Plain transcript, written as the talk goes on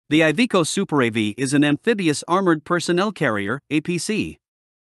The IVECO SuperAV is an amphibious armored personnel carrier, APC.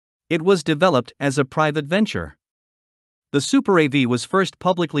 It was developed as a private venture. The SuperAV was first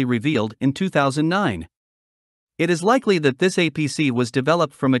publicly revealed in 2009. It is likely that this APC was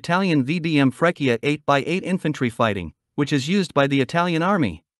developed from Italian VBM Freccia 8x8 infantry fighting, which is used by the Italian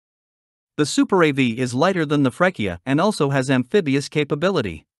Army. The SuperAV is lighter than the Freccia and also has amphibious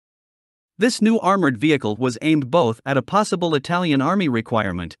capability. This new armored vehicle was aimed both at a possible Italian Army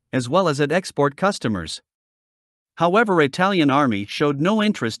requirement as well as at export customers. However, Italian Army showed no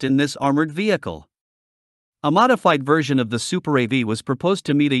interest in this armored vehicle. A modified version of the SuperAV was proposed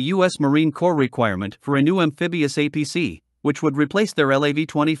to meet a U.S. Marine Corps requirement for a new amphibious APC, which would replace their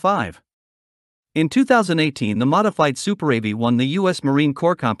LAV-25. In 2018, the modified SuperAV won the U.S. Marine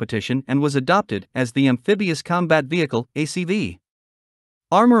Corps competition and was adopted as the Amphibious Combat Vehicle, ACV.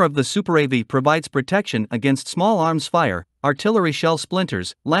 Armor of the SuperAV provides protection against small arms fire, artillery shell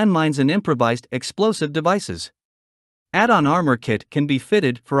splinters, landmines and improvised explosive devices. Add-on armor kit can be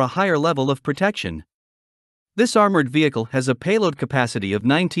fitted for a higher level of protection. This armored vehicle has a payload capacity of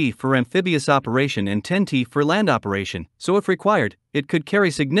 9 t for amphibious operation and 10 t for land operation, so if required, it could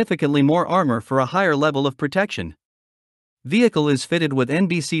carry significantly more armor for a higher level of protection. Vehicle is fitted with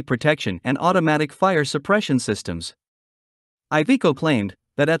NBC protection and automatic fire suppression systems. IVECO claimed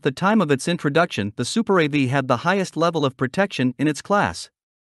that at the time of its introduction the SuperAV had the highest level of protection in its class.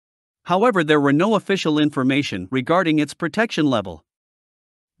 However, there were no official information regarding its protection level.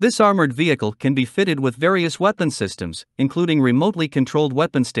 This armored vehicle can be fitted with various weapon systems, including remotely controlled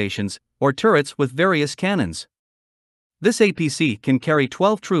weapon stations or turrets with various cannons. This APC can carry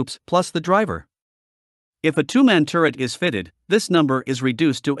 12 troops plus the driver. If a two-man turret is fitted, this number is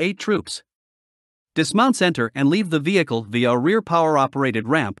reduced to 8 troops. Dismounts enter and leave the vehicle via a rear power-operated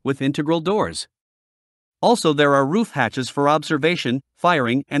ramp with integral doors. Also, there are roof hatches for observation,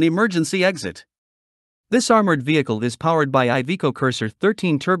 firing, and emergency exit. This armored vehicle is powered by IVECO Cursor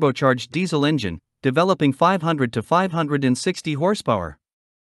 13 turbocharged diesel engine, developing 500 to 560 horsepower.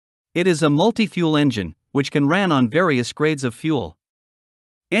 It is a multi-fuel engine, which can run on various grades of fuel.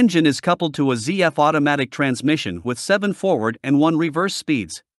 Engine is coupled to a ZF automatic transmission with 7 forward and 1 reverse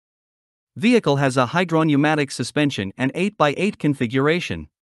speeds. Vehicle has a hydropneumatic suspension and 8x8 configuration.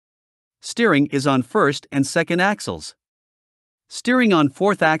 Steering is on first and second axles. Steering on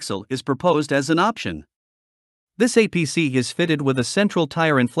fourth axle is proposed as an option. This APC is fitted with a central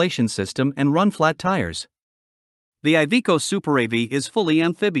tire inflation system and run-flat tires. The IVECO SuperAV is fully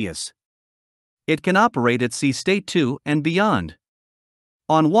amphibious. It can operate at sea state 2 and beyond.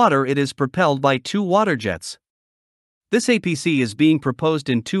 On water, it is propelled by 2 water jets. This APC is being proposed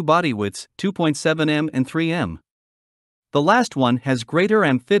in 2 body widths, 2.7 m and 3 m. The last one has greater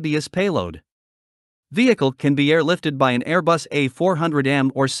amphibious payload. Vehicle can be airlifted by an Airbus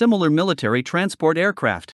A400M or similar military transport aircraft.